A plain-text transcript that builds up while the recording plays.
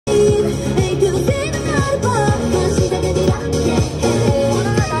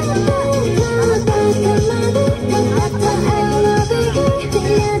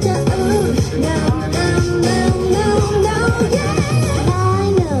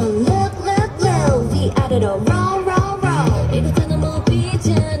아래로 roll roll roll 이곳저곳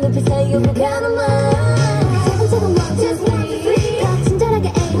무비전 높이 세우고 가는 말 차근차근 walk just like free 더 친절하게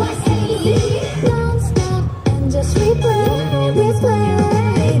AYC Don't stop and just replay this play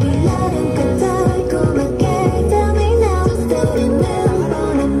Baby 나름 달콤하게 tell me now 우리는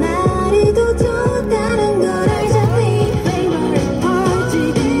뻔한 말이 더 좋다는 걸 알자 me Favorite part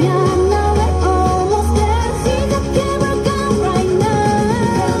지금이야 너의 almost there 시작해볼까 right now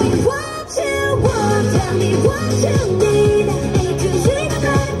Tell me what you want Tell me what you need A to Z 가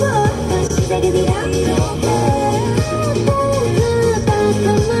가는 볼 시작이 네가 이렇게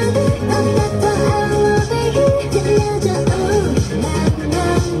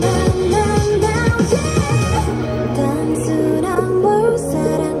단순한 뭘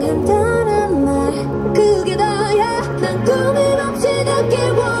사랑한다는 말 그게 다야 난 꿈을 없이 닿길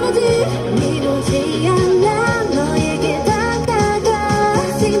원하지 미루지 않아 너에게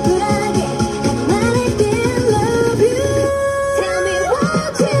다가가 심플하게 나만의 feel love you Tell me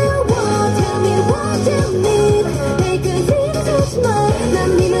what you want Tell me what you need 내 끝을 쏘지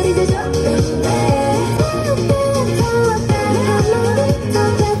마난 네 말이 대접된대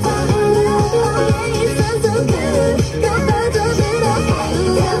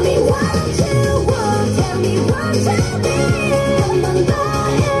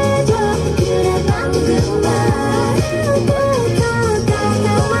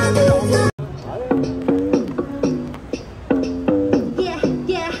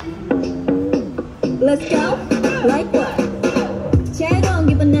Let's go, like what? 즐거운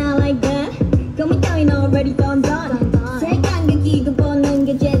기분 I like that Got me going already done 색감 기분 보는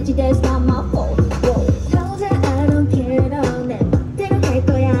게 재치 That's not my fault 도저히 I don't care 내 맘대로 할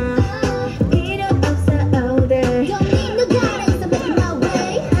거야 필요 없어 older Don't need no guidance I'm making my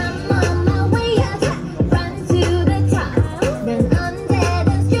way I'm on my way up Run to the top 난 언제든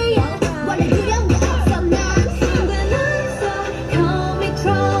straight 원래 두려운 게 없어 난 상관없어 Call me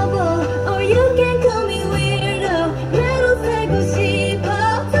trouble Or you can call me weirdo 나로 살고 싶어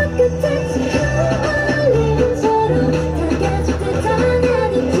더 끝을 지켜올림처럼 다가질 듯한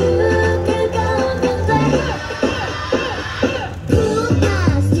attitude 그건 건데 Put my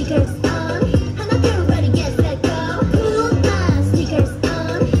sneakers on 하나 둘 ready get set go Put my sneakers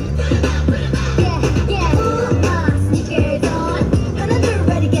on Yeah Put my sneakers on 하나 둘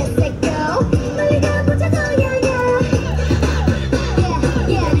ready get set go 빨리 가보자고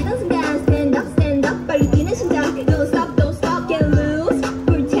yeah 이런 순간 stand up 빨리 뛰는 심장 Don't stop get loose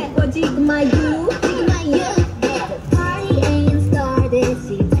불태워지고 my you 지금 my you The party ain't started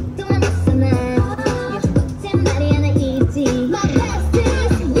시작도 안 했어 난 요즘 꽃은 말이 하나 있지 My best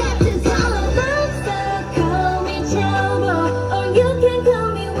is yet to tell So call me trouble Or you can call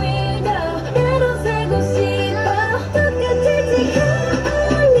me weirdo 나로 살고 싶어 똑같을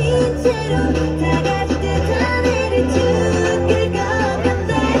지켜올린 채로 다가질 듯한 attitude 그건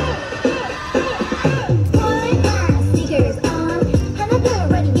건데 Put my sneakers on 하나 둘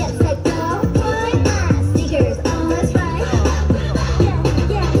ready get set go Put my sneakers on that's right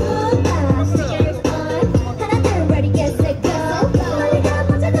Yeah Put my sneakers on 하나 둘 ready get set go 빨리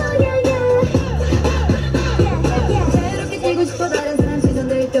가보자고 yeah 자유롭게 뛰고 싶어 다른 사람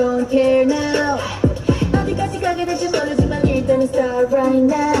시선들 don't care now 어디까지 가게 될지 모르지만 일단은 start right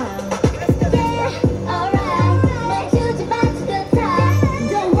now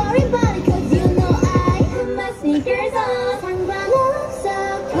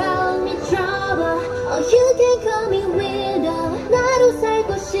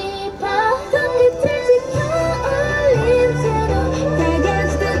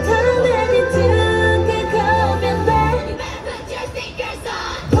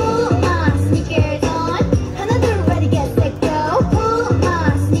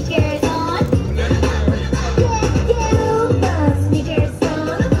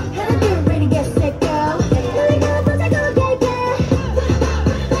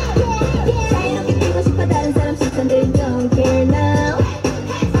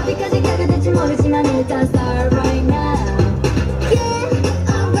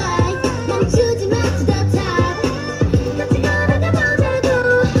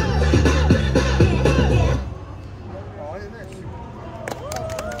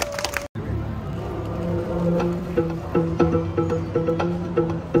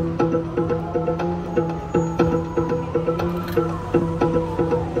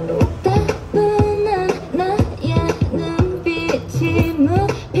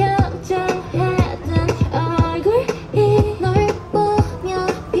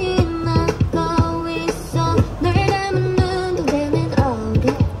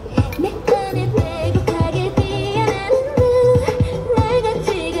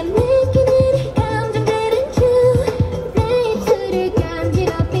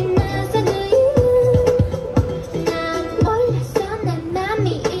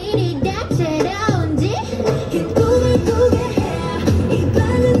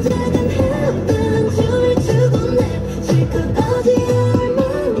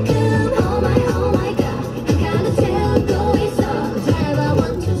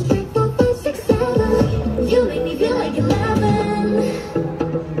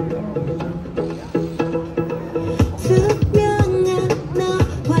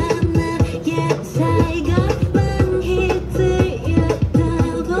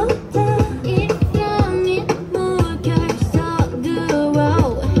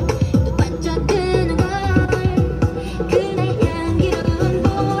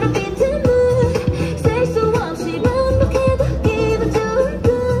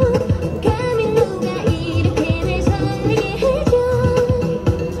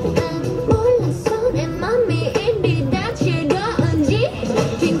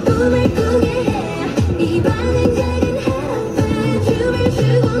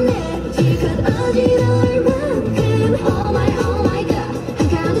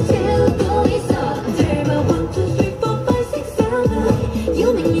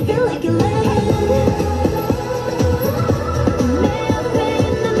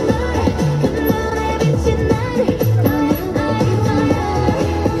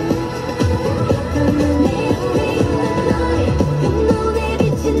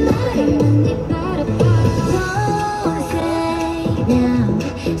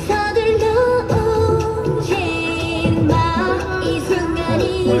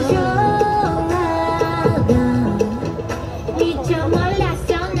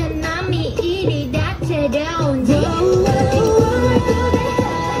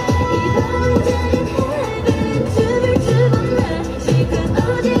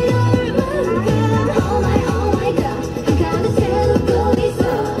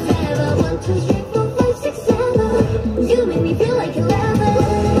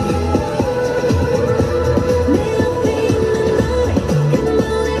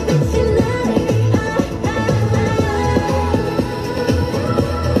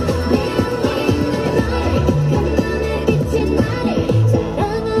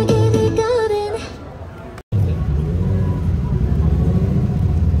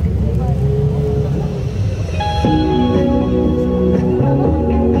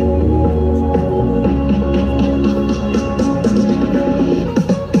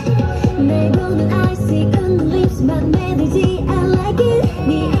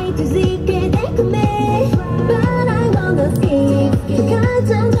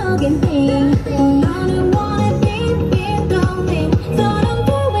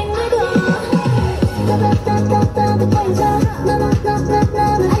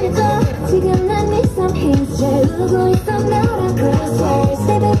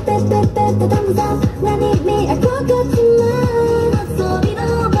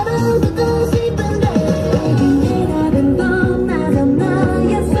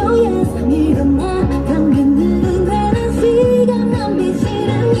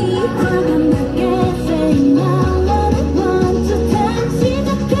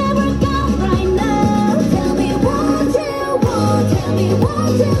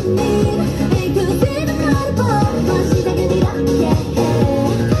you need. A good thing to cut above. 더 시작은 이렇게.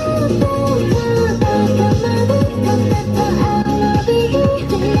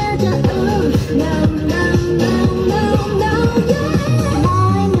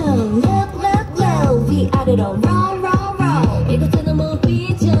 이곳에는 뭐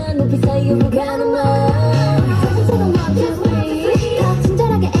비전 높이 사이로 가는 말 사진처럼 walk with me 더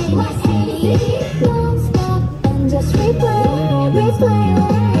친절하게 ABC Don't stop and just replay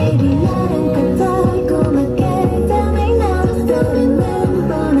Baby 나랑 달콤하게 Tell me now 떠오르는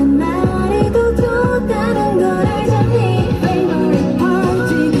뻔한 말이 또 다른 걸 알잖니 Favorite part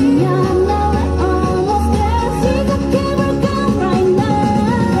지금이야 나와 almost there 시작해볼까 right now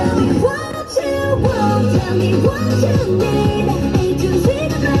Tell me what you want Tell me what you need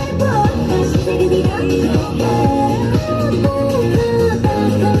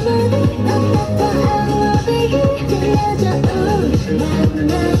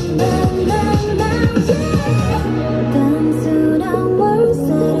단순한 뭘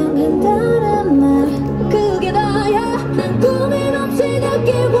사랑한다는 말 그게 다야 난 고민 없이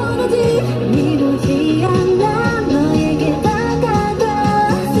닿길 원하지 미루지 않아 너에게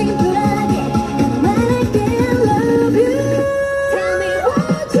다가가 심플하게 말할게 love you Tell me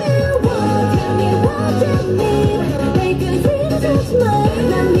what you want Tell me what you need Make you feel touch me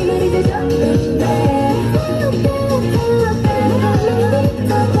난 네 말이 되졌는데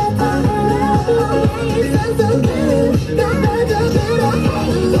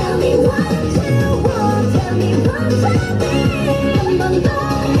Tell me what you want, tell me what you need. 한 번 더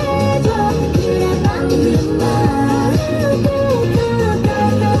해줘, 그래 맞는 말.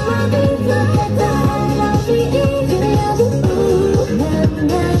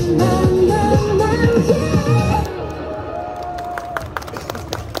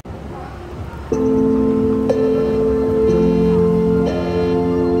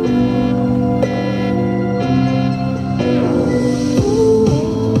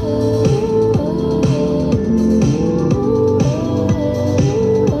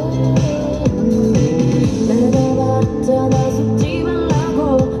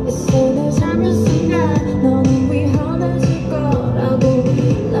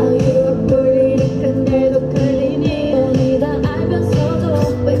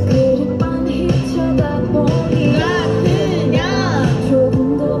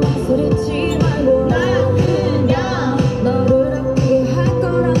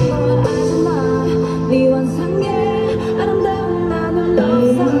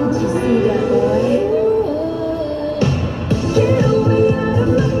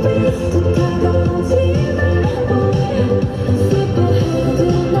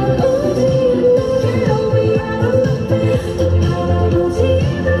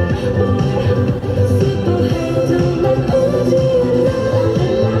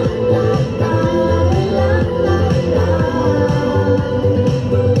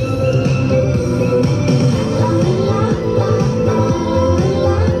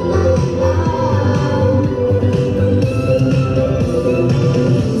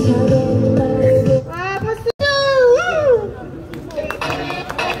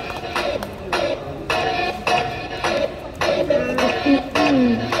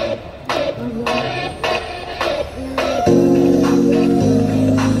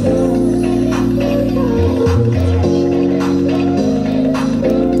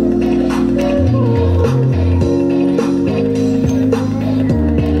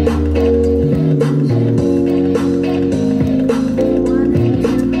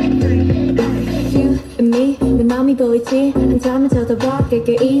 보이지 한참을 쳐다봐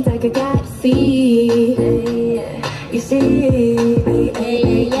가까이 다가가 see you see 1,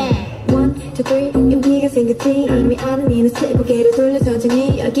 2, 3 용기가 생겼지 이미 아는 이 눈치 고개를 돌려서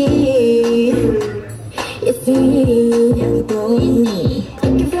정이 여기 you see 여기 보이니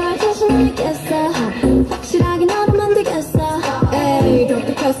그걸 다시 알겠어 확실하게 너를 만들겠어 Hey drop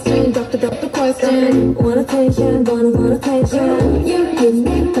the question drop the question Want attention want attention You give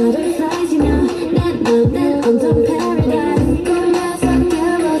me butterflies you know 난 under paradise 꿈에서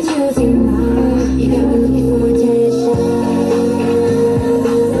깨워주지 마 You got me looking for attention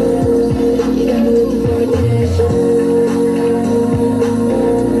You got me looking for attention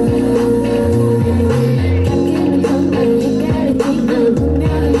가끔은 컴플레인 헷갈리지 않은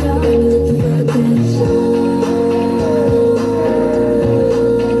분명히 You got me looking for attention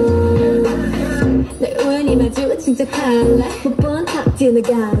내 우연히 마주 진짜 달라 못 본 탑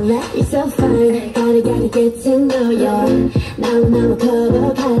뛰어나갈래 You're so fine Gotta get to know you 너무너무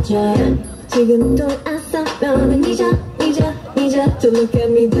걸어가줘 지금 또 앞서면은 잊어 Don't look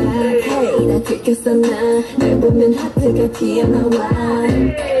at me back. Hey, 나 들켰어 나날 보면 하트가 튀어나와.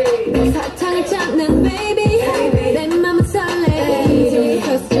 내 사탕을 찾는 baby 내 맘은 설레.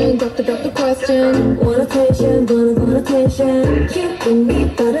 Question, doctor question. Want attention, want attention. Keeping me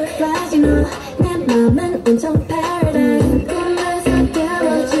butterflies, you know. 내 맘은 온통 paradise. 꿈에서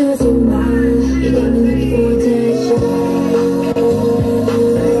깨워주지 마. You got me looking for attention.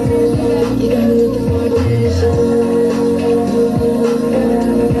 You got me looking for attention.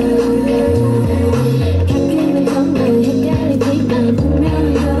 가끔은 정말 헷갈리지만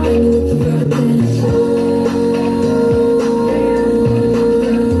분명히 너 looking for attention.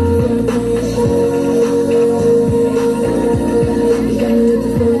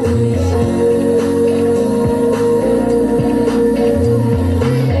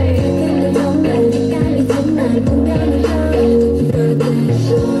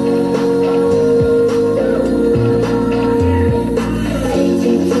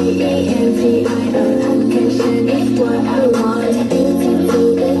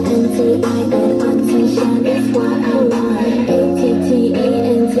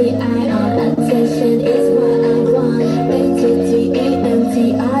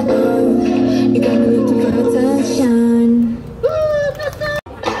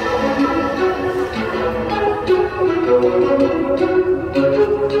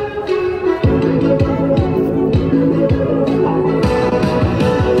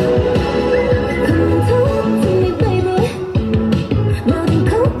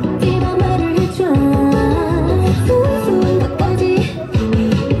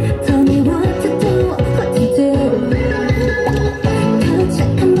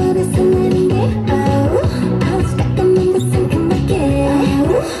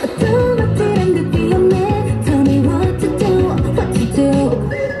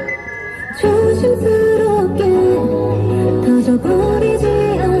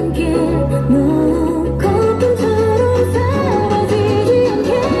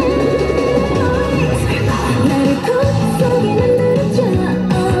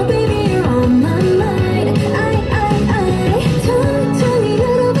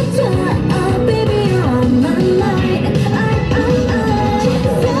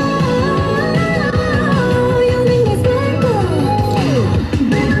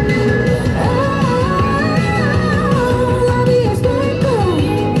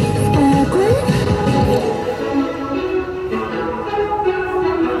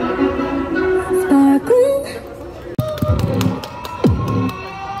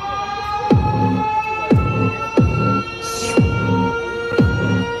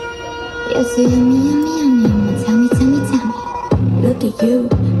 Look at you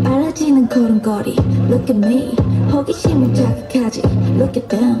빨라지는 걸음걸이 Look at me 호기심을 자극하지 Look at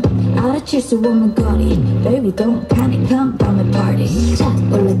them 알아챌 수 없는 거리 Baby don't panic come 밤의 party 자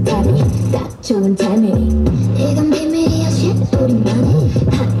올라타니 딱 좋은 타이밍 이건 비밀이야 shit 우리만의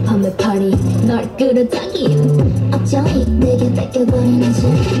핫 밤의 party 널 끌어당기 어쩌니 내게 뺏겨버리는 지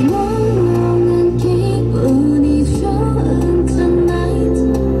몽롱한 기분이 좋은 tonight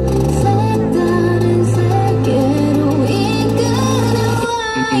색다른 세계로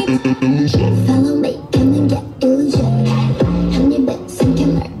Follow me, come and get illusion 한 입에 삼켜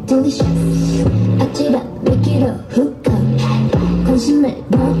날 delicious 아찔한 미끼로 hook up 관심을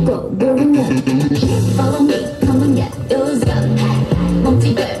먹고 고르면 Follow me, come and get illusion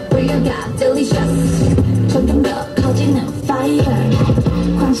몸집을 불려가 delicious 점점 더 커지는 fire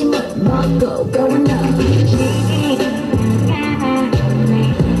관심을 먹고 고르면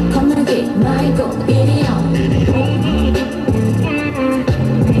겁나지 말고 이리 와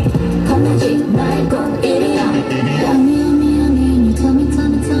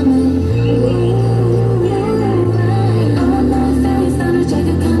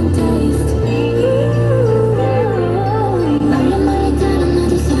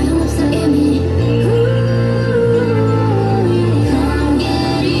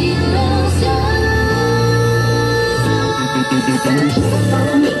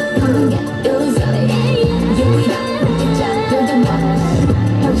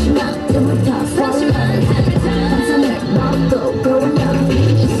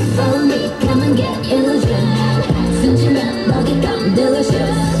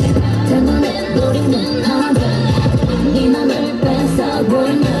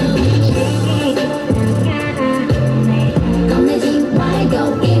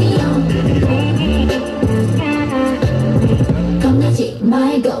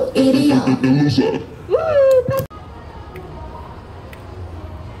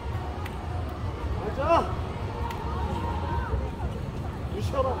You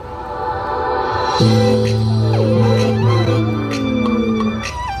shut up.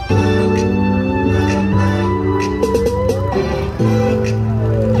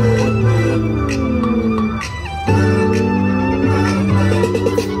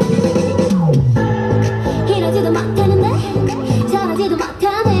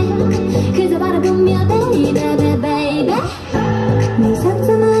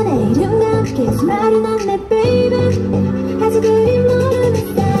 말은 안 해 baby 아직 그리 모르는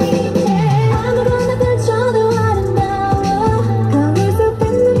사이인데 아무거나 걸쳐도 아름다워 거울 속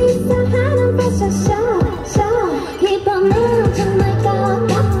팬들이 하는 패션쇼 이번엔 정말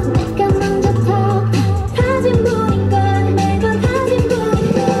꺾어 내가 먼저 터 사진 보니까 매번 사진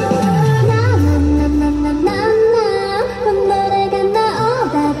보니까 나나나나나나 혼나를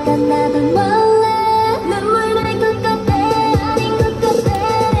간다오다가 나도 몰래 눈물 날 것 같아 아닌 것 같아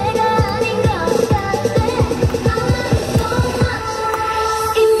내가 아닌 것 같아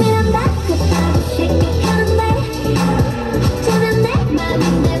이미 난 다급하고 심각한데 저는 내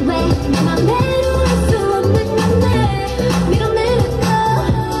맘인데 왜 내 맘대로 할 수 없는 건데 밀어내려고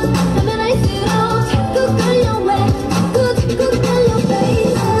하면 할수록 자꾸 끌려 왜 자꾸 끌려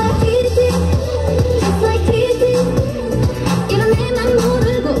baby just like TT 이런 내맘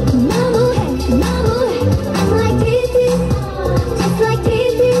모르고 너무해 I'm like TT just like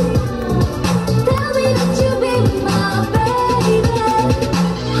TT tell me that you be my baby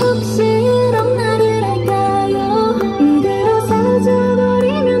혹시라도 나를 알까요 이대로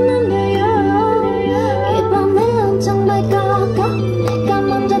사라져버리면 안 돼요 이번엔 정말 꺾어 내가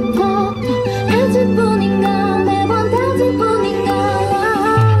먼저 터 다질 뿐인가 매번 다질 뿐인가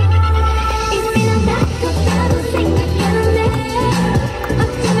이미 난 다급하다고 생각하는데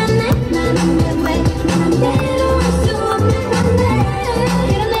어쩌면 내 맘인데 왜 내 맘대로 할 수 없는 건데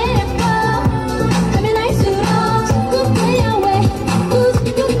밀어내려고 하면 할수록 자꾸 끌려 왜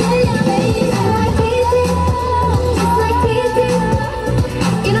자꾸 끌려 baby just like TT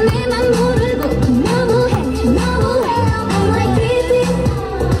이런 내맘 모르고 너무해 I'm like TT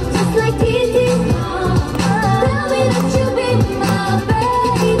just like TT tell me that you be my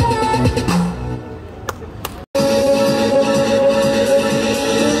baby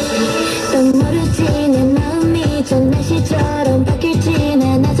넌 모르지 내 마음이 전 날씨처럼 바뀔지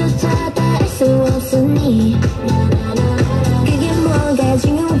난 나조차도 알 수 없으니 그게 뭐가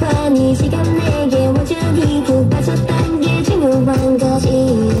중요하니 지금 내게 완전히 푹 빠졌단 게 중요한 거지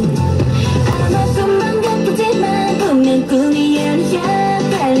아마 꿈만 같겠지만 분명 꿈이 아니야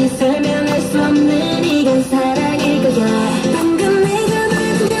빨리 설명할 수 없는 이건 사랑일 거야 방금 내가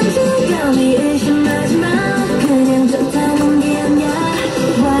날 그냥 조금이 의심하지 마 그냥 좋다는 게 아니야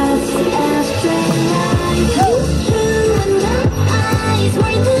What's after life You and the eyes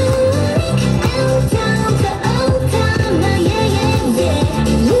were doing and down to old time now yeah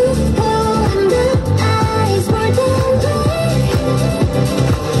You and the eyes were doing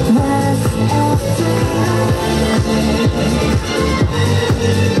What's after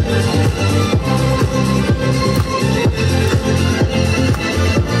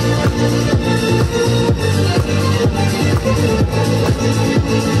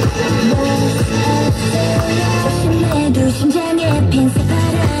조심해도 심장에 핀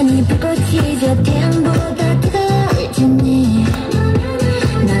새파란이 불꽃이 저 태양보다 뜨거울 테니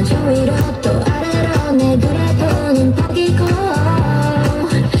난 조위로 또 아래로 내 돌아보는 폭이고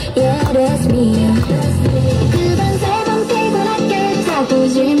Yeah that's me 그 밤 세 번 피곤하게 자꾸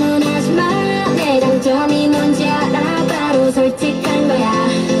질문하지 마 내 장점이 뭔지 알아 바로 솔직한 거야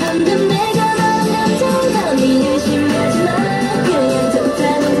방금 내가 말한 감정 감히 의심하지 마 그냥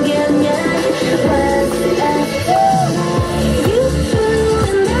좋다는 게 아니야 What's after life You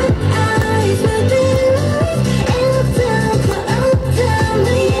and the eyes were doing and down to old time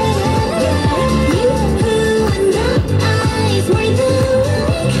yeah You and the eyes were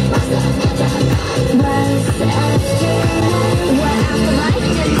doing What's after life What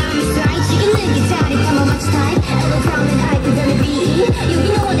after life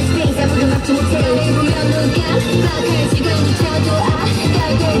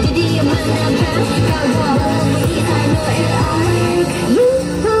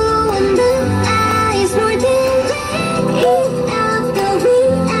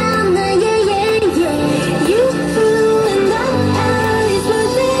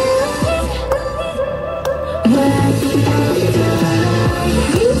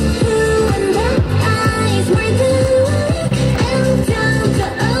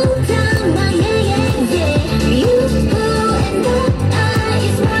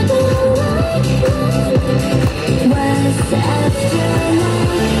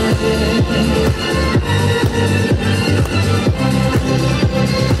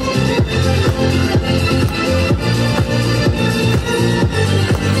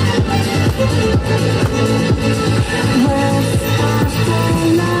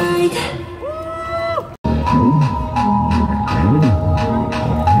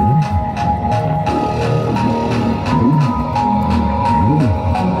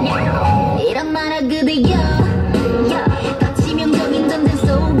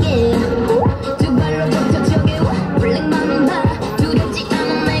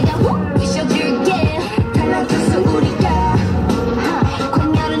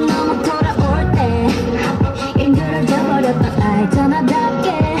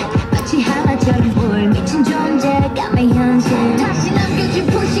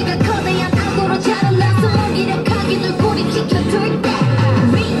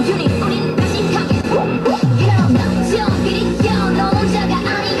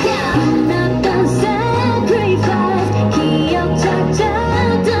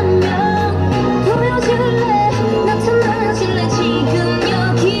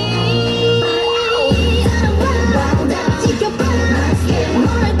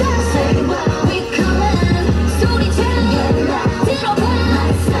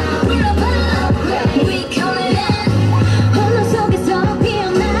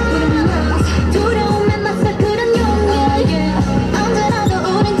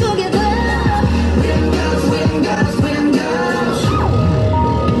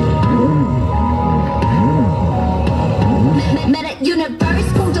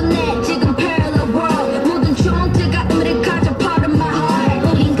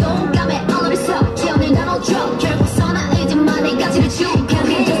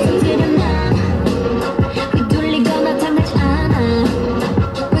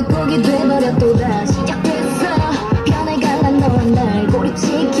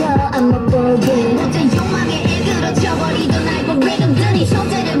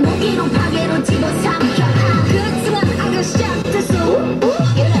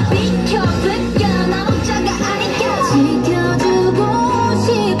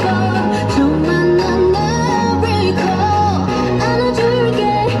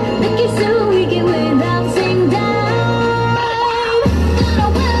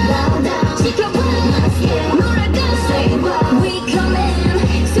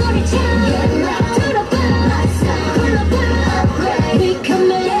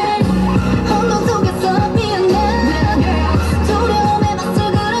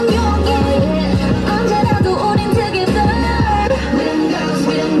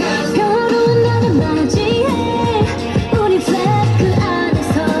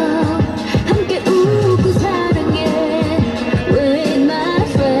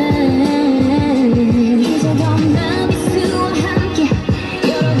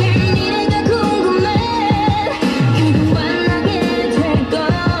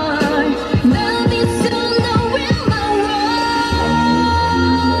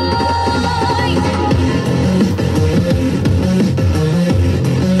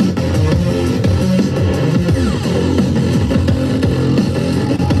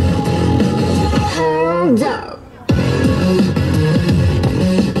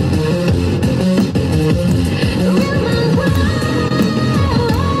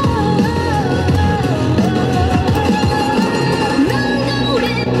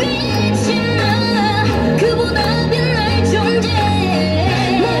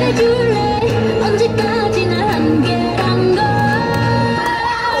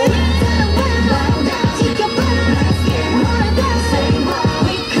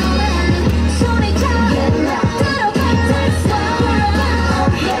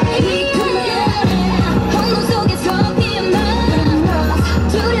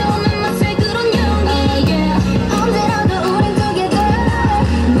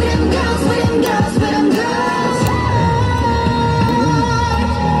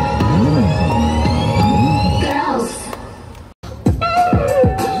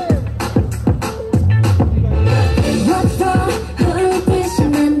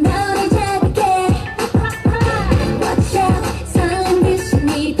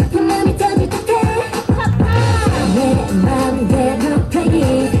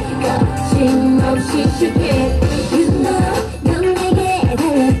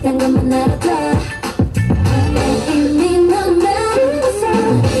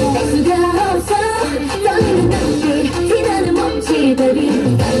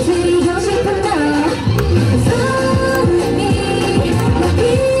baby 따뜻해지고 싶은 너 손님이 먹기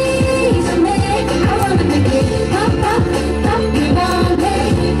전에 I wanna make it pop pop pop you want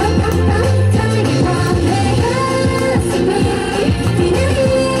it pop pop pop 터지기 원해 가슴이 뛰는 이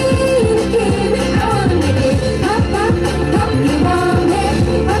느낌 I wanna make it pop pop pop you want it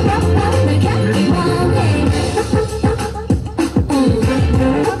pop pop pop 날 갖기 원해 pop pop pop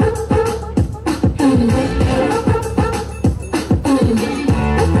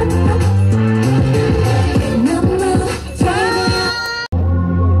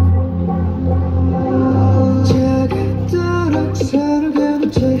차갑도록 서로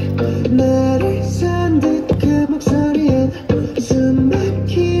감지 나를 산 듯 그 목소리엔 숨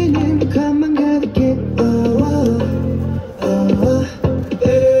막히는 것만 가득해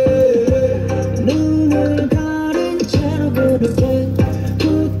눈을 가린 채로 그렇게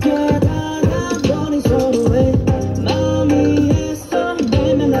굳게 달아버린 서로의 마음이 애써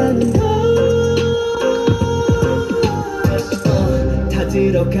내면하는 것 다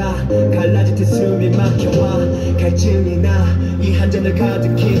들어가 갈라질 때 숨이 막혀와 갈증이 나 이 한 잔을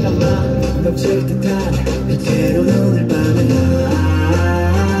가득히 담아 넘칠 듯한 그대로 오늘 밤에 나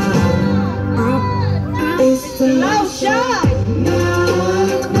It's the love shot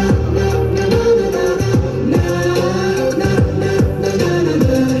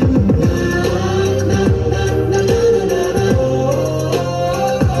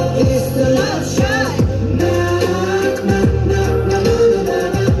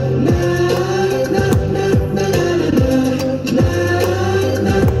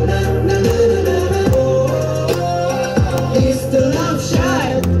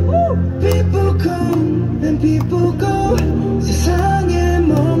people go 세상에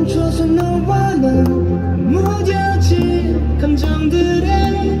멈춰서 너와 나 무뎌진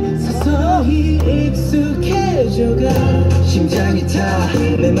감정들에 서서히 익숙해져가 심장이 타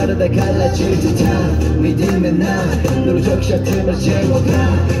메마르다 갈라질 듯한 믿음의 나 너로 적셔 틈을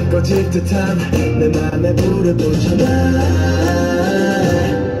채워가 꺼질 듯한 내 맘에 불을 붙여놔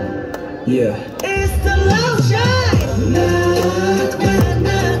Yeah It's the love shine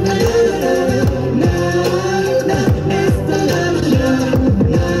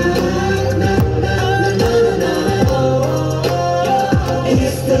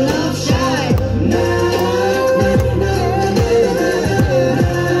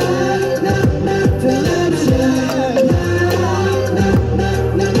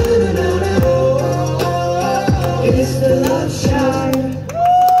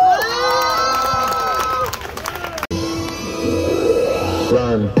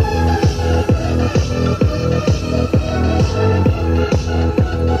Run.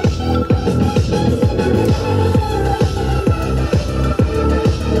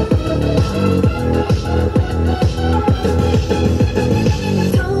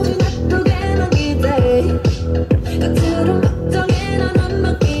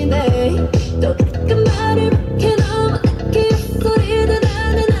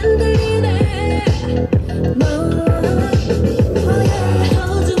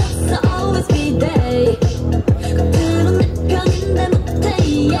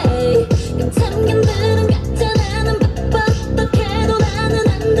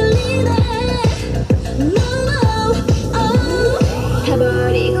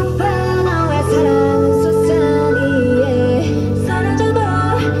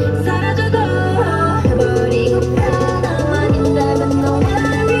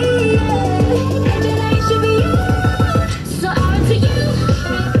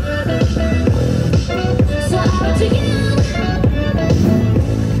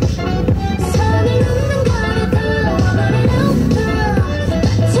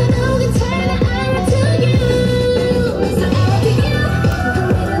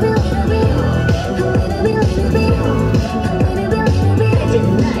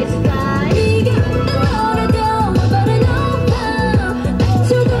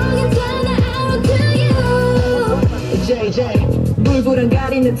 물불안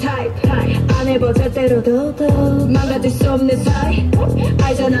가리는 타입 안 해봐 절대로도 망가질 수 없는 사이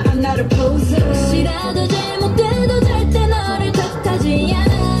알잖아 I'm not a poser 혹시라도 잘못돼도 절대 너를 탓하지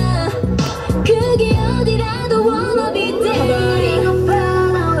않아 그게 어디라도 wanna be there 버리고파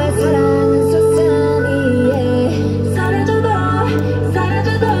너의 사랑은 소산이에 사라져도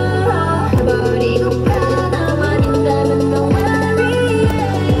버리고파 너만 있다면 no worry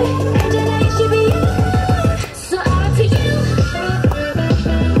알잖아 it should be you So out to you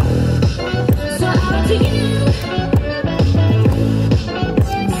So out to you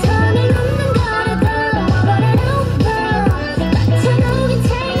선을 넘는 거라도 버려놓고 맞춰놓긴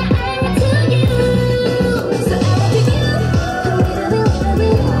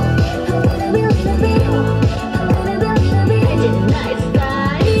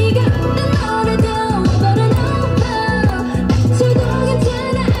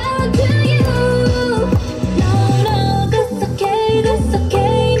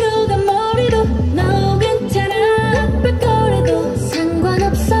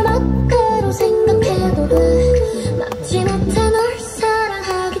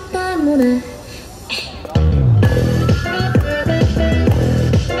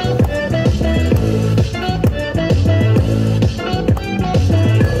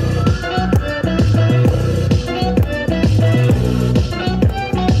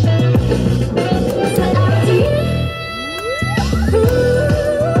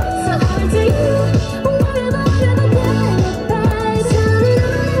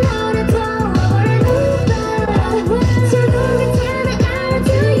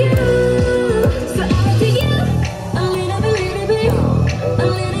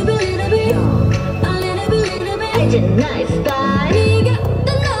이젠 나의 스타일 네가 어떤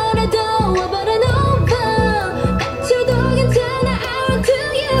노래도 over and over 맞춰도 괜찮아 I want to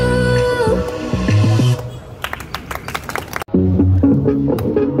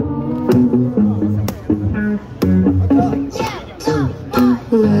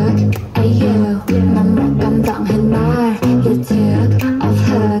Look at you, 난 못 감당해 널. You took off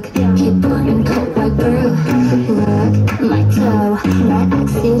hook, 기분은 cold like brew. Look, my toe, 내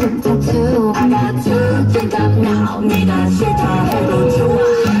accident tattoo. I got to think of now, 네가 싫다 해도 좋아.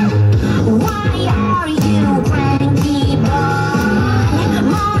 Why are you cranky boy?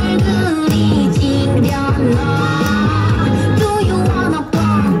 뭘 그리 찡겨놔. Do you wanna go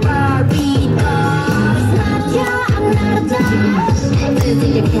Barbie dolls? Not you, I'm not a doll.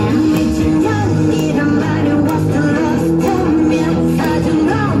 You can't 미친 년이란 말이 what's the loss to me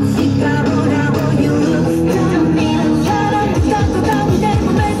사정없이 가보라고 you look to me 사랑은 갖고 내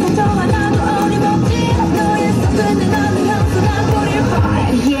몸에 상처 하나도 어림없지 너의 속에는 나는 영원한 꼬리를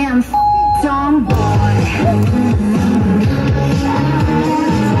fire Yeah I'm tomboy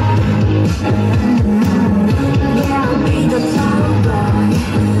Yeah I'll be the tomboy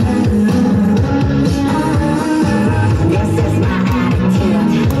This is my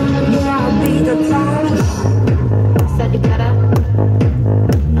Yeah, I'll be the tomboy. Said you better.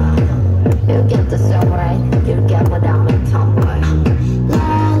 You get the song right. You get what I'm a tomboy.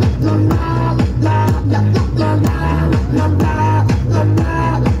 La la la la la la la la la la la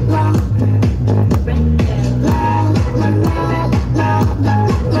la.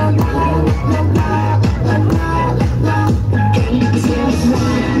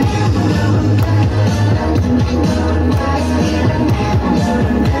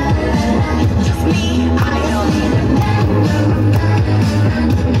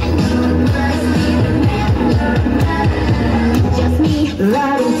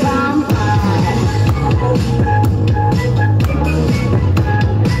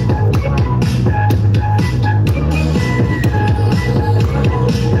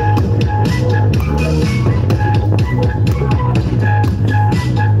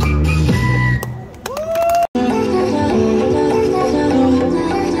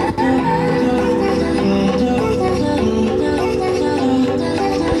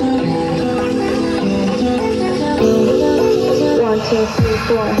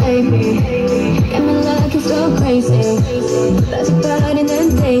 Baby, got me looking so crazy. That's your body in a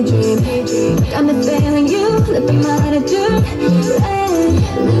daydream. Got me feeling you, 내가 말해줄래.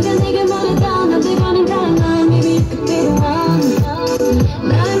 누가 네가 말했던 어디가는 달라. Maybe you could be the one.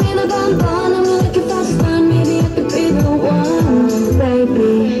 날 믿어도 한번 I'm looking for the sun. Maybe I could be the one.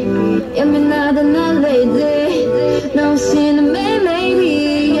 Baby, 예민하던 날 lady. No 신은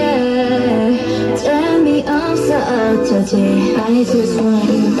maybe yeah. 재미없어 어쩌지. I just want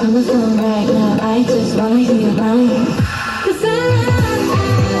you on the phone right now. I just wanna hear your mind. 'Cause I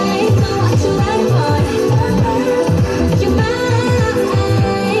know what you like, boy. You're mine.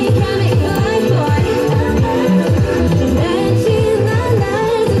 Got me like, boy. 내 지난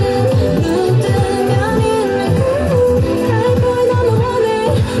날들은 눈 뜨면 있는 High boy 너무 원해.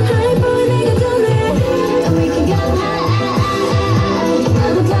 High boy 내가 전해. And we can go high.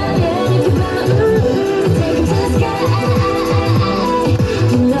 나도 달려 이렇게 봐. Take it to the sky.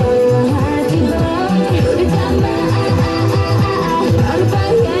 You know you're a happy boy. 우리 다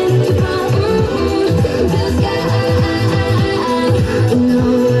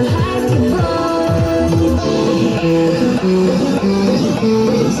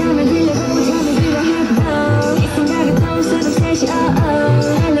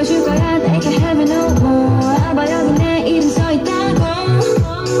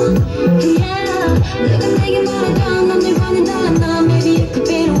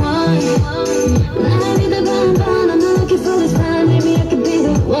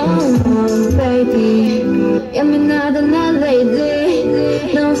예민하던 날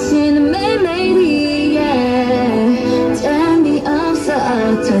lady 너 없이는 매일매일이 yeah. 재미없어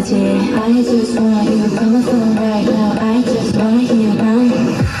어쩌지 I just want you on my phone right now I just wanna hear your mind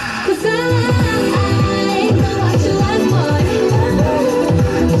 'Cause I know what you like boy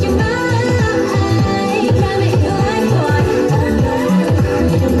You're mine Got me like boy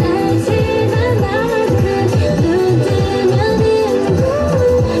날 지난 날들은 눈 뜨면 있는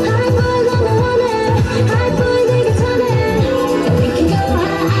High boy 너무 원해 High boy 내가 전해 And we can go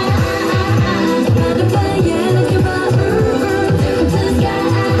high 나를 flying like you're up to the sky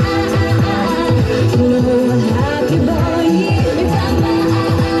You know I'm a happy boy every time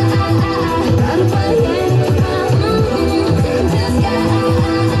나를 flying like you're up to the sky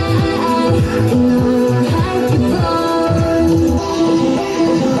You know I'm a happy boy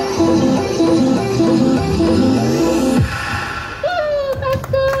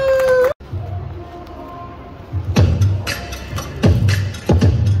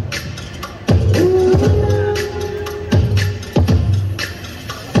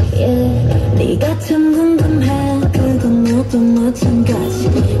참 궁금해 그건 너도 마찬가지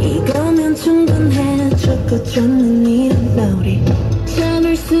이거면 충분해 좋고 좋는 이런 우리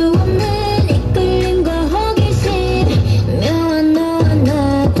참을 수 없는 이끌림과 호기심 묘한 너와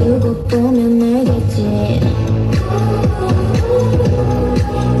나 두고 보면 알겠지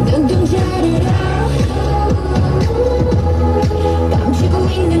눈동자를 감추고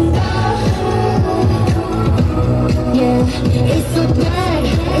있는 거 Yeah, it's so bad,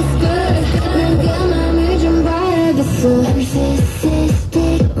 it's good 난 그 맘을 좀 봐야겠어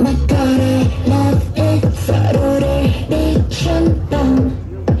Narcissistic, my God, I love it 서로를 비춘다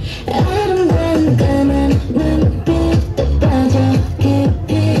아름다운 까만 눈빛에 빠져 깊이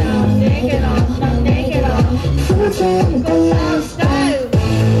넌 내게로 숨찬 그 lifestyle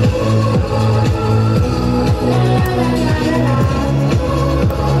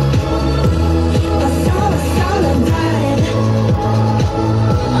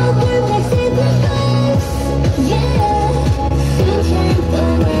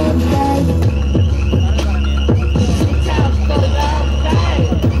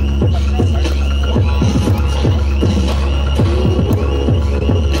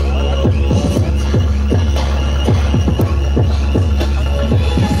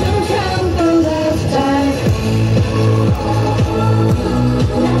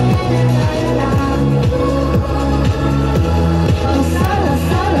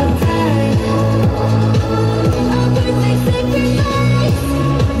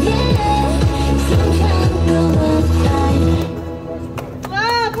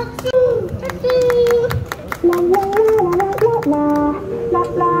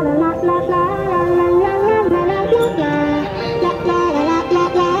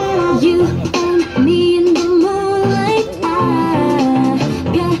You and me in the moonlight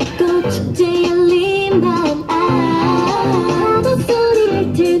별꽃 축제에 열린 밤 파도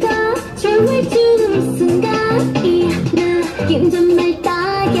소리를 들고 춤을 추는 순간 이 느낌 정말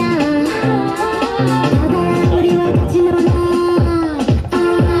딱이야 바다야 우리와 같이 놀아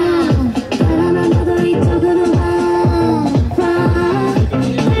바라만 봐도 이쪽으로 와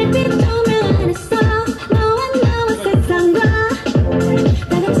달빛 조명 안에서 너와 나와 세상과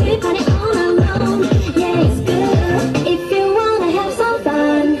다같이 party all alone Yeah it's good if you wanna have some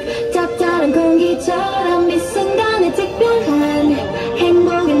fun 짭짤한 공기처럼 이 순간에 특별한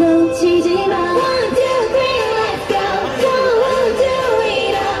행복을 놓치지 마 1, 2, 3 let's go Don't do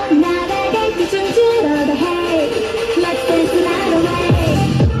it all 나갈 때 춤추러가 Hey let's dance the night away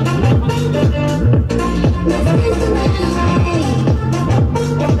Let's dance the night away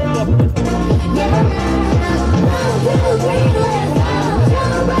Yeah 1, 2, 3 let's go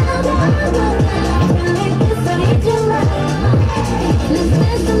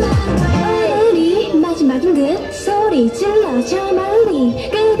우리 마지막인 듯 소리 질러 저 멀리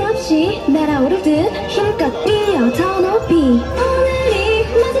끝없이 날아오르듯 힘껏 뛰어 더 높이 오늘이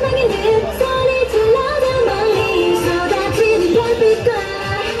마지막인 듯 소리 질러 저 멀리 쏟아지는 별빛과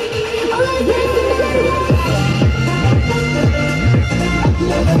All I dance in the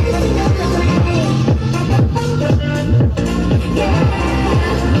Yeah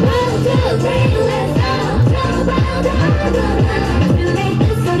 1, 2, 3 let's go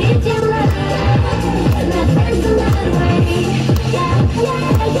소리 질러 Let's dance the night away Yeah, yeah,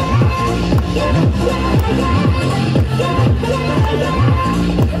 yeah Yeah, yeah, yeah Yeah, yeah, yeah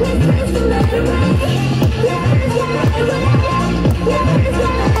Let's dance the night away Yeah, yeah, yeah Yeah,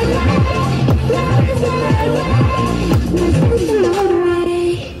 yeah, yeah Let's dance the night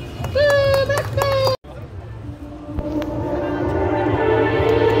away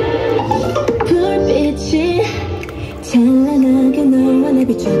불빛이 찬란하게 너와 날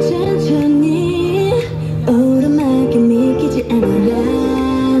비춰 천천히 오르막에 믿기지 않아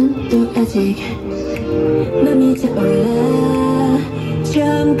난 또 아직 맘이 차올라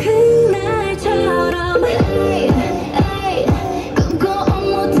처음 그날처럼 Hey, hey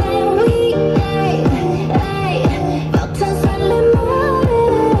꿈꿔온 모델 위 Hey, hey 벅찬 설렘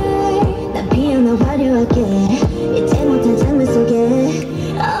모래 난 피어나 화려하게 잊지 못한 장면 속에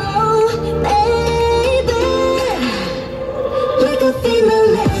Oh baby Like a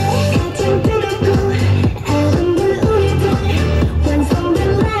finale 가장 뜨겁고 아름다운 우리들 완성된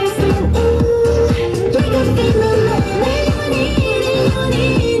날씨 Like a finale 내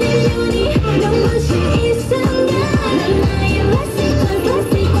눈이 눈물이 눈부신 이 순간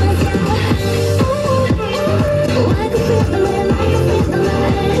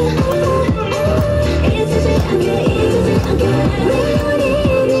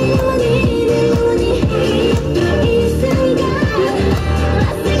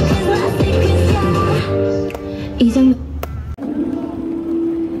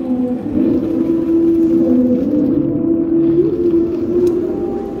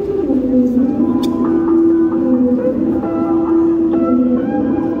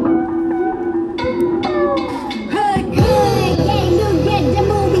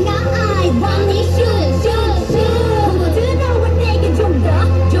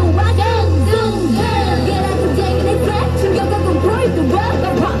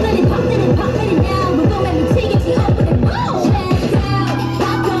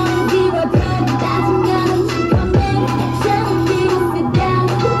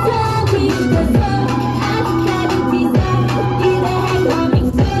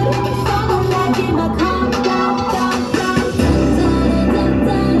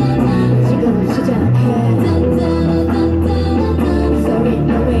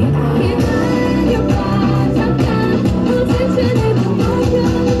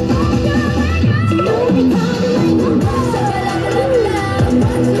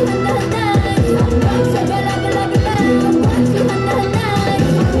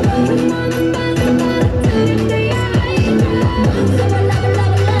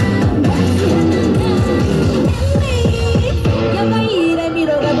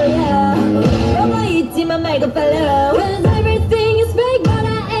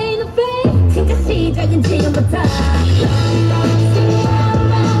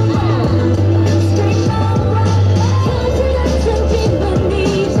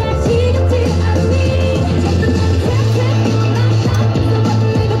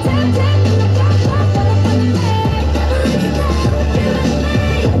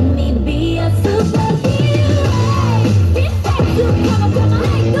잡아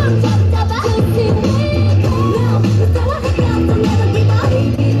잡아 꼭 잡아 그 팀에